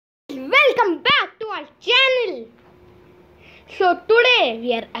Welcome back to our channel. So today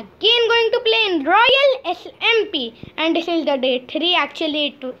we are again going to play in Royal SMP, and this is the day 3.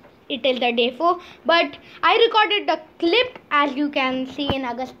 Actually it is the day 4, but I recorded the clip as you can see in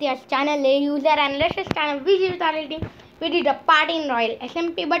Agastya's channel A-User and Rishit's channel VG. We did a party in Royal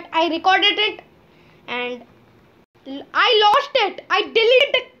SMP, but I recorded it and I lost it. I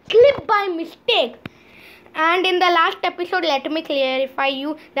deleted the clip by mistake. And in the last episode, let me clarify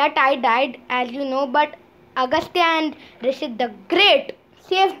you that I died, as you know, but Agastya and Rishit the Great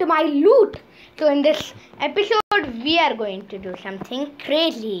saved my loot. So in this episode, we are going to do something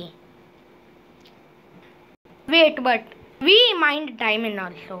crazy. Wait, but we mined diamond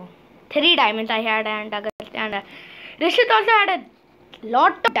also. 3 diamonds I had, and Agastya and Rishit also had a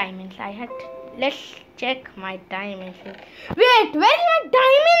lot of diamonds. Let's check my diamonds. Wait, where are my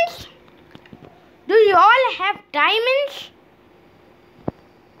diamonds? Do you all have diamonds?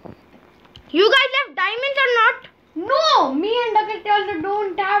 You guys have diamonds or not? No, me and Agastya also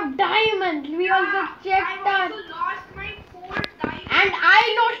don't have diamonds. We also checked I also lost my 4 diamonds. And I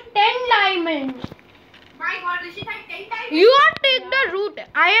lost 10 diamonds. My God, Rishit had 10 diamonds. You all take the route.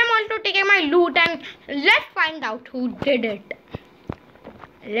 I am also taking my loot, and let's find out who did it.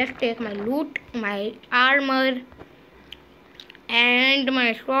 Let's take my loot, my armor, and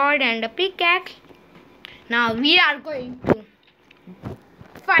my sword and a pickaxe. Now we are going to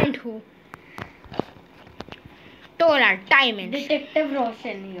find who stole our diamonds. Detective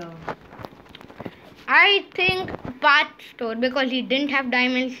Roshan here. I think Pat stole because he didn't have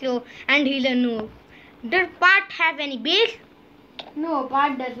diamonds, and he's a noob. Does Pat have any base? No,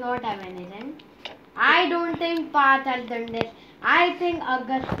 Pat does not have anything. I don't think Pat has done this. I think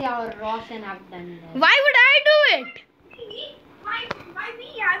Agastya or Roshan have done this. Why would I do it? Why me?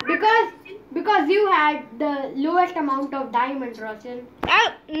 Because you had the lowest amount of diamonds, Roshan.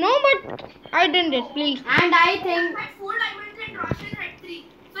 No, but I didn't it, please. And I think I had 4 diamonds and Roshan had 3.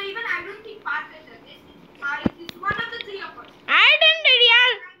 So even I don't think Pat has done this. It's one of the 3 of us. I didn't it,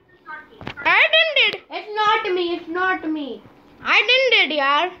 yaar. It's not me. I didn't it. it's not me. I didn't it,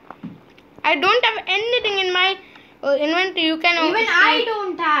 yaar. I don't have anything in my inventory. You can Even I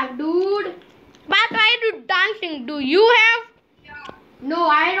don't have, dude. Pat, I do dancing. Do you have? Yeah. No,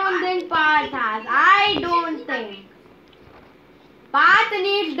 I don't think Pat has. I don't think. Pat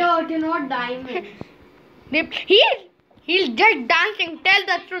needs dirt, not diamonds. He's just dancing. Tell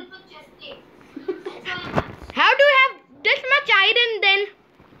the truth. How do you have this much iron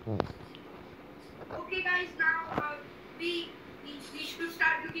then? Okay guys, now we should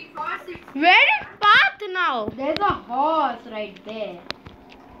start looking for us. Where is Pat now? There's a horse right there.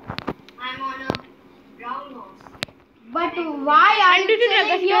 I'm on a brown horse. But why are And you this is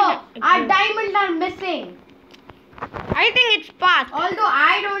chilling Agastya. here? Our diamonds are missing. I think it's Pat. Although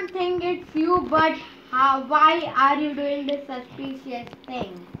I don't think it's you, but why are you doing this suspicious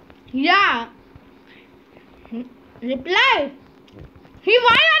thing? Yeah. Reply.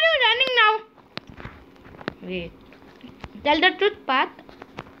 Why are you running now? Wait. Tell the truth, Pat.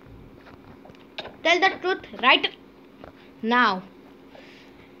 Tell the truth right now.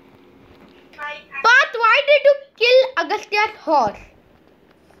 Pat, why did you kill Agastya's horse?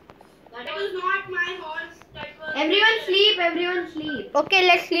 That was not my horse. That was Everyone sleep. Okay,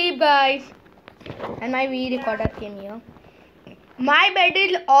 let's sleep, guys. And my V recorder came here. My bed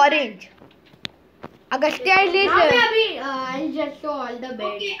is orange. Agastya is I'll just show all the beds.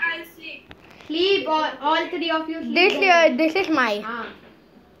 Okay, I'll sleep. Sleep, all 3 of you sleep. this is my.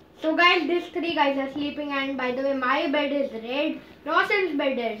 So guys, these 3 guys are sleeping, and by the way, my bed is red, Roshan's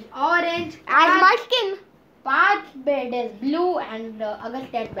bed is orange, As my skin. Pat's bed is blue, and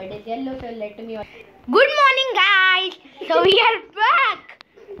Agastya's bed is yellow. So let me. Good morning, guys. So we are back.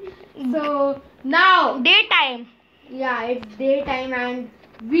 So now, Daytime. yeah, it's daytime, and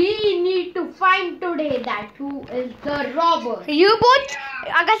we need to find today that who is the robber. You both,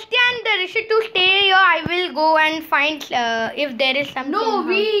 Agastya and Rishit, to stay here. I will go and find if there is something. No,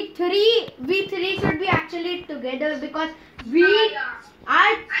 we three should be actually together because we Yeah.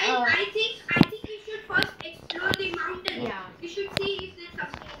 are. I think we should first explore the mountain. Yeah. We should see if there's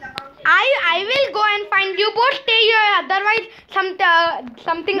something in the mountain. I will go and find you both. Stay here. Otherwise,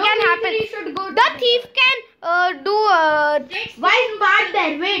 something No, can we happen. three should go The together. thief can do. Why is Pat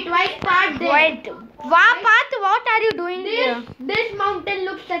there? Wait, why is Pat there? Wait, Pat, what are you doing here? This mountain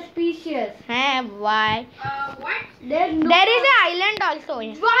looks suspicious. Why? What? There's no. There is an island also.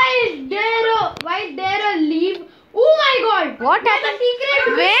 Why is there a leaf? Oh my God! What There's happened? a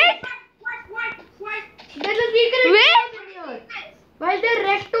secret. Wait, What? There's a secret. Wait. Here. Why is there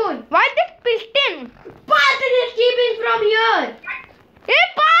redstone? why this piston? Pat is escaping from here. Hey,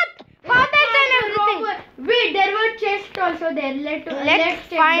 Pat! also there. Let's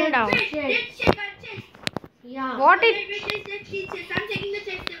check find the out. Wait, chest. let's check our chest. Yeah. What is? Wait, let's see chest. I'm checking the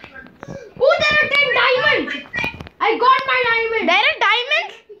chest, everyone. Oh, there are 10 diamonds. I got my diamond. There are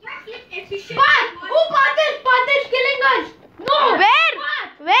diamonds. Efficient. Path. Oh, Path is killing us. No. Where?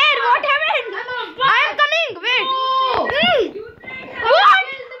 Path. Where? What happened? Come on, I am coming. Wait. No. You tried that. What?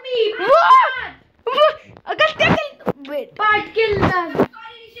 Killed me. What? Agastya killed. Wait. Path killed us. Sorry,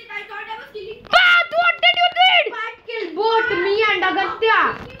 Rishit, I thought I was killing Path, what did you did? Path killed both me and Agastya.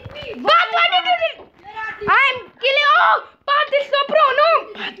 me. Path, what did you did? Where are I am killing. Oh, Path is so pro. No.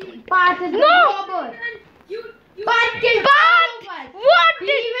 Path is No. the robber. you? Path killed Path. both of us. What He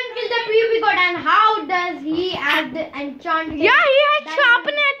did? even killed the PvP god. And how does he add the enchant? Yeah, he has Diamond.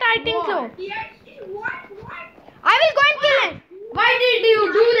 sharpness. I think so. Yes. What? I will go and kill him. Why did you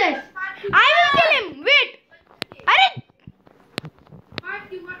do this? I will kill him. Wait. Arey.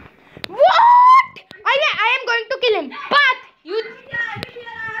 What? You want? What? I am going to kill him. Path. You.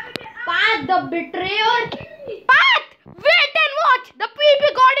 Path, the betrayer. Path. Wait and watch. The PvP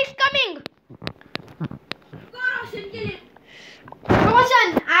god is coming. Go, Roshan, kill him.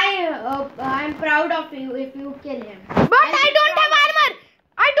 Roshan, I'm proud of you if you kill him. But I don't have armor.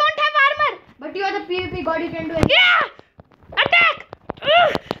 I don't have armor. But you are the PvP god. You can do anything. Yeah. Attack.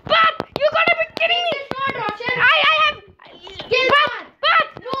 Path. You gotta be kidding me. It's not Roshan. I have. Kill Path.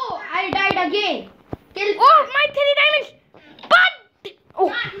 Path. No, I died again. Kill. Oh, my 3 diamonds. Path. Oh.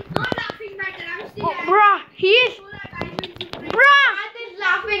 Not laughing matter. I'm still Oh, bruh. He is. Bruh. Path is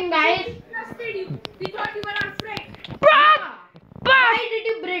laughing, guys. Trusted you. We thought you were our friend. Path. Why Path. did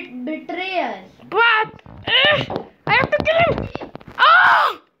you betray us? Path. I have to kill him.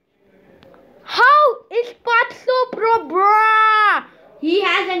 Oh. How is Path so pro, bruh? He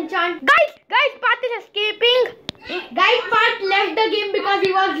has enchant. Guys, Path is escaping. Guys, Path left the game because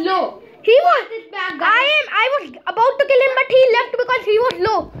he was low. He was. Path is back, guys. I was about to kill him, but he left because he was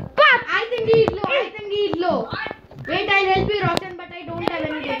low. Path. I think he is low. Wait, I'll help you, Roshan, but I don't have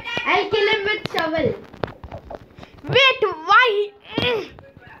anything. I'll kill him with shovel. Wait, why?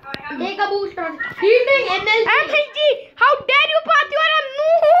 Take a boost, Roshan. He's doing NLG. MHG, how dare you, Path? You are a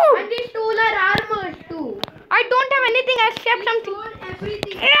noob. And he stole our armors too. I don't have anything except something. Stole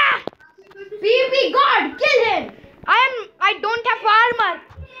everything. Yeah. PvP god, kill him. I don't have armor.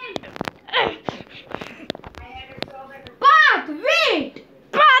 Path, wait.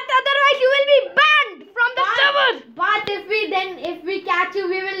 Path, otherwise you will be banned from the servers. Path, if we catch you,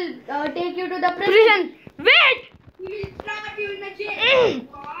 we will take you to the prison. Prison. Wait. We will trap you in the jail.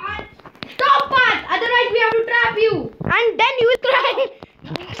 What? Stop, Path. Otherwise, we have to trap you. And then you will cry.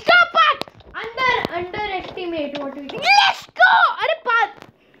 Stop, Path. Underestimate what we do. Let's go. Arey, Path.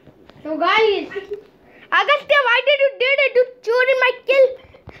 So, guys. Agastya, why did you did it? You chewed my kill.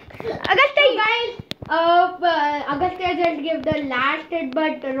 Agastya, So, guys. Agastya just gave the last hit,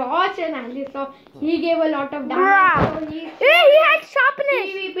 but Roshan and so he gave a lot of damage. Bruh. So he he had sharpness.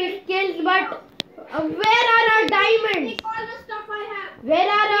 PvP skills, but where are our diamonds? Take all the stuff I have. Where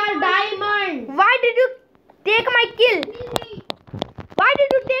are our diamonds? Why did you take my kill? Really? Why did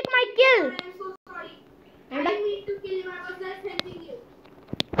you take my kill? I am so sorry. I And didn't mean to kill you. I was just helping you.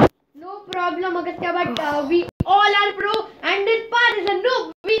 no problem, Agastya, but we all are pro, and this Path is a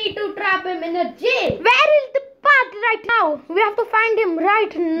noob. We need to trap him in a jail. Where is the Path right now? We have to find him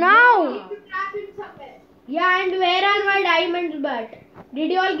right now. You trap him somewhere. Yeah, and where are my diamonds? But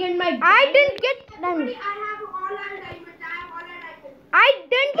did you all get my? I didn't get Everybody, them. I have all our diamonds. I have all our diamonds. I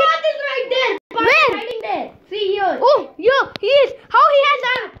didn't get. Path is right there. Path Where? is hiding there. See here. Oh, yeah, he is. How he has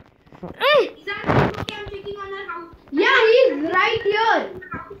done? Is that okay? I'm checking on our house. Yeah, he's right here.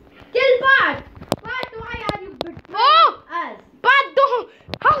 Kill Path. Path, why are you betraying Oh, us? Path, don't.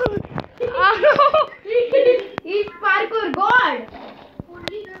 How? He's parkour god.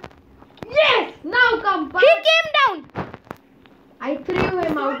 Only the Yes. Now come, Path. He came down. I threw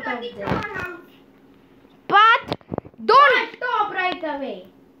him out of nothing from there. our house. Path, don't. Stop right away.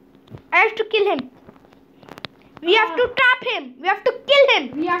 I have to kill him. We have to trap him. We have to kill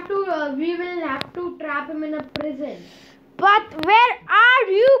him. We will have to trap him in a prison. But where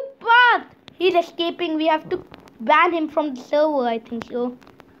are you, Path? He's escaping. We have to ban him from the server, I think so.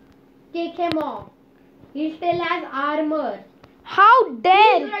 Kick him off. He still has armor. How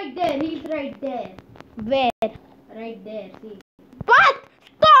dare? He's right there. He's right there. Where? Right there. See. Path,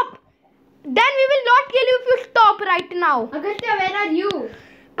 stop! Then we will not kill you if you stop right now. Agastya, where are you?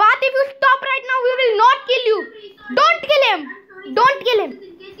 Path, if you stop right now, we will not kill you. Don't kill him. Don't kill him.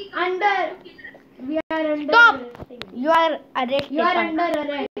 In case he comes Under. We are under. Stop. arresting. You are arrested. You are Path. under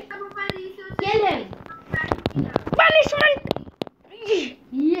arrest. some of our research. Kill him. Punishment.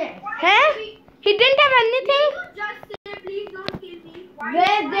 Yes. Huh? He didn't have anything. Just save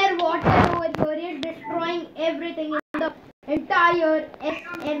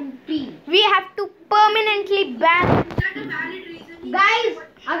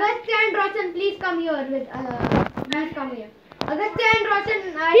come here with please come here. Agastya and Roshan.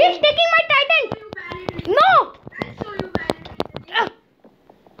 He's taking my Titan. No. I'll show you where.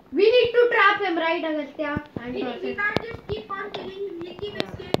 We need to trap him, right, Agastya and We Roshan? can't just keep on killing him. We keep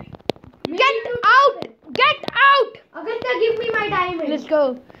escaping. Get out. Get out. Agastya, give me my diamond. Let's go.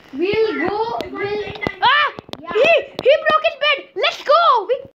 We'll go. We'll Yeah. He broke his bed. Let's go.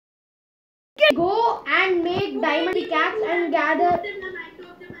 We go and make diamond pickaxe and gather.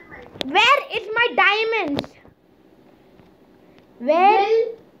 Where is my diamonds? Where?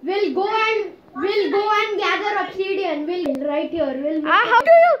 We'll go and gather obsidian. We'll right here. We'll. How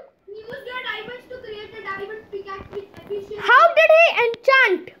do you? Use your diamonds to create a diamond pickaxe with efficiency. How did he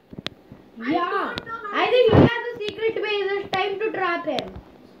enchant? Yeah. I think he has a secret base. It's time to trap him.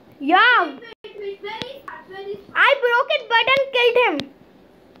 Yeah. Very fast, very fast. I broke his bed and killed him.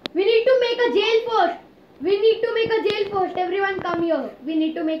 We need to make a jail first. Everyone come here. We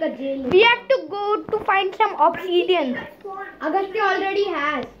need to make a jail. We have to go to find some obsidian. Agastya already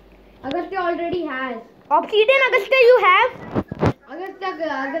has. Obsidian, Agastya, you have?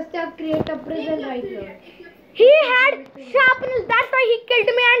 Agastya create a prison right here. He had sharpness. That's why he killed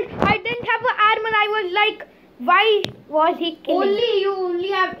me, and I didn't have an armor. I was like, why was he killing? You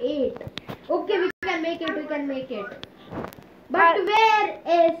only have 8. Okay, we can make it. But where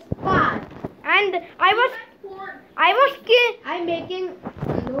is Path? And I was I'm making.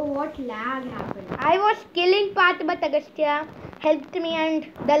 What lag happened? I was killing Path, but Agastya helped me, and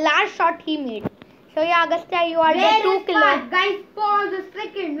the last shot he made. So yeah, Agastya, you are the 2 killer. Guys, pause a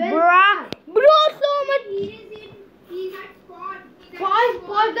second. Bro, so much. He's at spawn. Pause the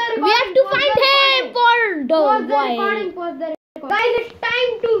recording. We have to find him for the Pause the while. recording. Guys, it's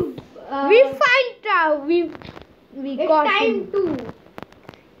time to. We It's got time him. to.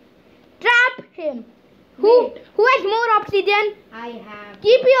 Trap him. Wait. Who has more obsidian? I have.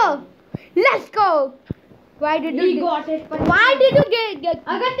 Keep here. Let's go. Why did We you? got it. Why did you get?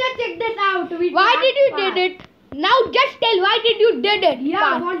 Agastya, check this out. Why did you did it? Now just tell why did you did it? Yeah,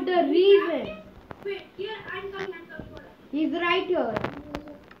 Path? what's the reason? Wait, here, I'm coming. He's right here.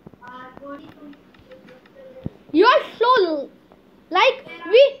 You're so like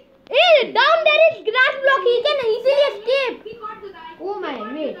down there is grass block. He can easily escape. He got the guy. Oh my,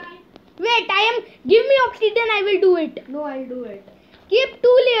 wait. Wait, give me obsidian. I will do it. No, I'll do it. Keep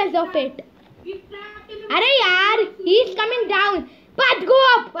 2 layers of it. We trapped him. Arey yaar, he's coming down. Path, go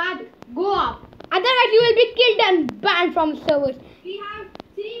up. Path, go up. Otherwise, you will be killed and banned from servers. We have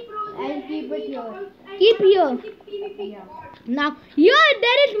 3 pros. I'll keep it here. Keep here. Yeah. Now, here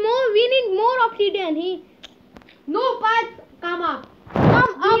there is more. We need more obsidian. No, Path, come up.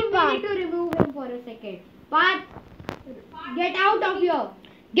 Come We up, need Path. to remove him for a second. Path, get out of here.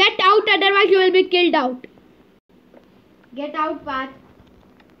 Get out, otherwise you will be killed out. Get out, Path.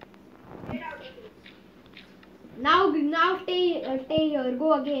 Now stay here.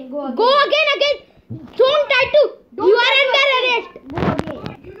 Go again. Go again. Don't try to. You are under arrest. Go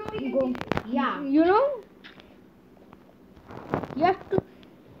again. Go. Yeah. You know. You have to.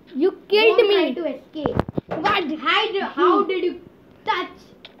 You killed Don't me. try to escape. What? How did you touch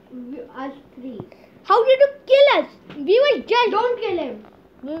us 3? How did you kill us? We were just. Don't kill him.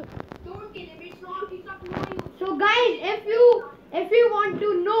 Don't kill him. It's not. He's of no use. So guys, if you want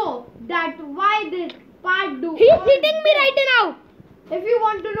to know that why this part do He's all hitting me this- right now. If you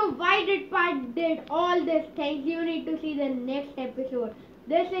want to know why did part did all these things, you need to see the next episode.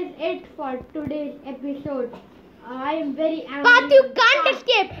 This is it for today's episode. I am very angry. Path, you with can't Path.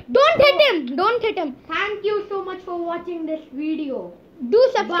 escape. Don't hit him. Don't hit him. Thank you so much for watching this video. Do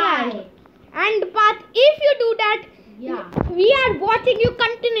subscribe. Bye. And Path, if you do that, Yeah. we are watching you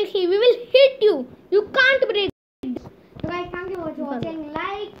continuously. We will hit you. You can't break. So guys, thank you for watching.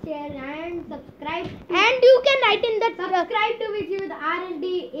 Like, share, and subscribe. And you can write in the Subscribe to which is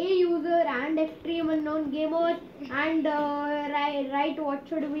Rishit-Vg and Extreme Unknown Gamers, and write what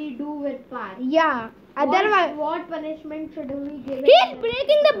should we do with Path. Yeah. Otherwise, what punishment should we give? he's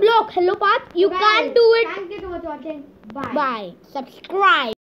breaking the block. Hello, Path. You Guys, can't do it. Thank you so much for watching. Bye. Bye. Subscribe.